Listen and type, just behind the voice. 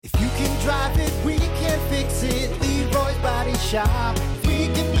drive it, we can fix it. Leroy's Body Shop. We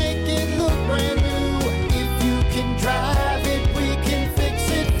can make it look brand new. If you can drive it, we can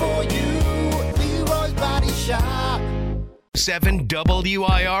fix it for you. Leroy's Body Shop. 7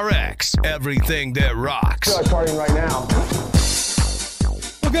 WIRX. Everything that rocks. I feel like partying right now.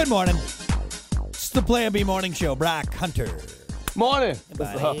 Well, good morning. It's the Plan B Morning Show. Brock Hunter. Morning.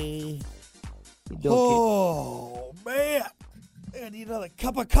 Buddy. Oh, man. I need another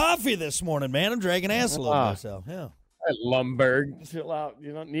cup of coffee this morning, man. I'm dragging ass a little myself. Yeah. Lumberg, chill out.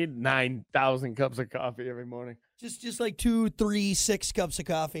 You don't need 9,000 cups of coffee every morning. Just like 2, 3, 6 cups of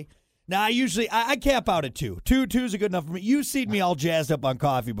coffee. Now, I cap out at 2. 2 is good enough for me. You've seen me all jazzed up on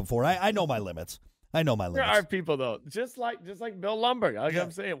coffee before. I know my limits. There are people, though, just like Bill Lumberg. Like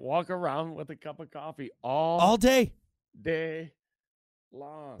I'm saying, walk around with a cup of coffee all day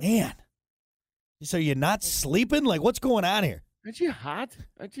long. Man. So you're not sleeping? Like, what's going on here? Aren't you hot?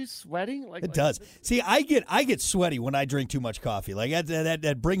 Aren't you sweating? It does. See, I get sweaty when I drink too much coffee. Like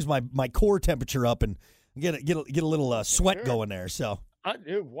that brings my core temperature up and get a little sweat going there. So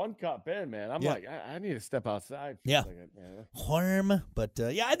dude, 1 cup in, man. I'm like, I need to step outside. Yeah, warm. But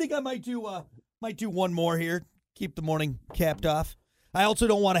I think I might do one more here. Keep the morning capped off. I also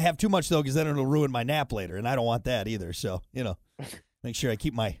don't want to have too much though, because then it'll ruin my nap later, and I don't want that either. So make sure I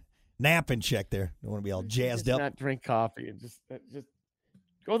keep my nap in check there. Don't want to be all jazzed up. Not drink coffee and just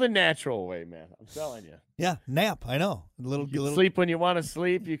go the natural way, man. I'm telling you. Yeah, nap. I know. You can sleep when you want to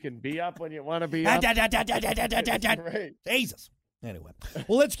sleep. You can be up when you want to be up. Right. Jesus. Anyway,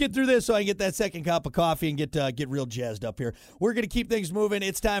 well, let's get through this so I can get that second cup of coffee and get real jazzed up here. We're going to keep things moving.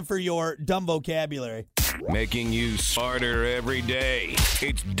 It's time for your dumb vocabulary. Making you smarter every day.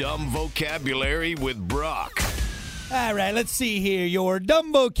 It's Dumb Vocabulary with Brock. All right, let's see here. Your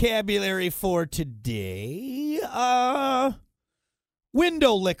dumb vocabulary for today.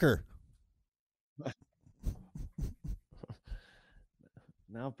 Window licker.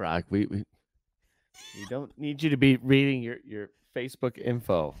 Now, Brock, we don't need you to be reading your Facebook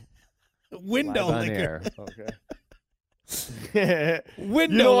info. Window licker. Okay.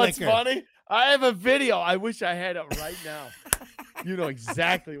 Window You know what's licker. funny? I have a video. I wish I had it right now. You know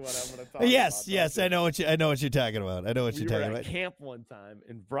exactly what I'm going to talk about. Yes, I know what you're talking about. I know what you're talking about. We were at camp one time,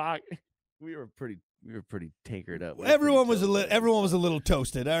 and Brock, we were pretty tinkered up. Everyone was a little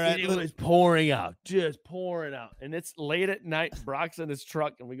toasted. All right, it was pouring out, just pouring out, and it's late at night. Brock's in his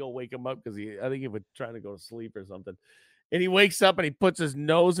truck, and we go wake him up because I think he was trying to go to sleep or something. And he wakes up and he puts his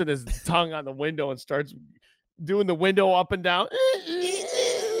nose and his tongue on the window and starts doing the window up and down.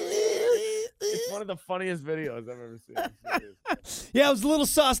 It's one of the funniest videos I've ever seen. Yeah, I was a little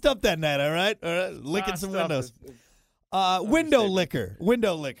sauced up that night. All right, licking some windows. Window licker.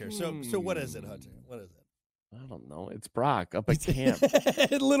 So what is it, Hunter? What is it? I don't know. It's Brock up at camp.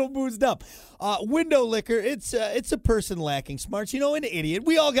 A little boozed up. Window licker. It's a person lacking smarts. An idiot.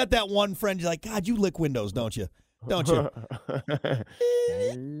 We all got that one friend. You're like, God, you lick windows, don't you? Don't you?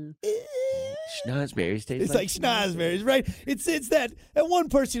 Schnozberries taste It's like schnozberries, right? It's that one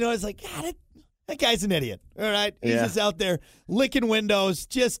person, it's like, God, that guy's an idiot. All right? He's just out there licking windows,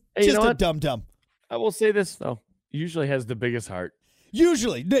 just a dum-dum. I will say this, though. Usually has the biggest heart.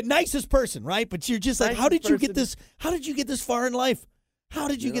 Usually. The nicest person, right? But you're just like, how did you get this far in life? How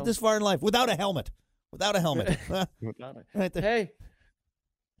did you get this far in life? Without a helmet. Right there. Hey,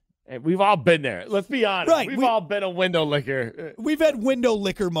 we've all been there. Let's be honest. Right. We've all been a window licker. We've had window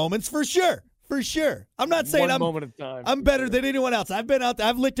licker moments for sure. I'm not saying moment of time. I'm better than anyone else. I've been out there.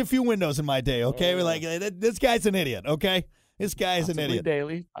 I've licked a few windows in my day, okay? We're like, this guy's an idiot, okay? This guy's an idiot.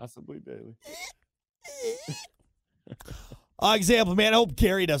 Possibly daily. Example, man, I hope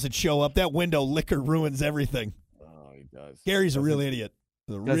Gary doesn't show up. That window licker ruins everything. Oh, he does. Gary's a real idiot.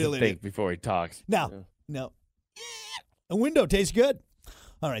 Think before he talks. No. A window tastes good.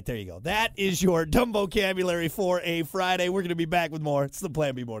 All right, there you go. That is your dumb vocabulary for a Friday. We're going to be back with more. It's the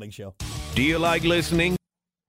Plan B Morning Show. Do you like listening?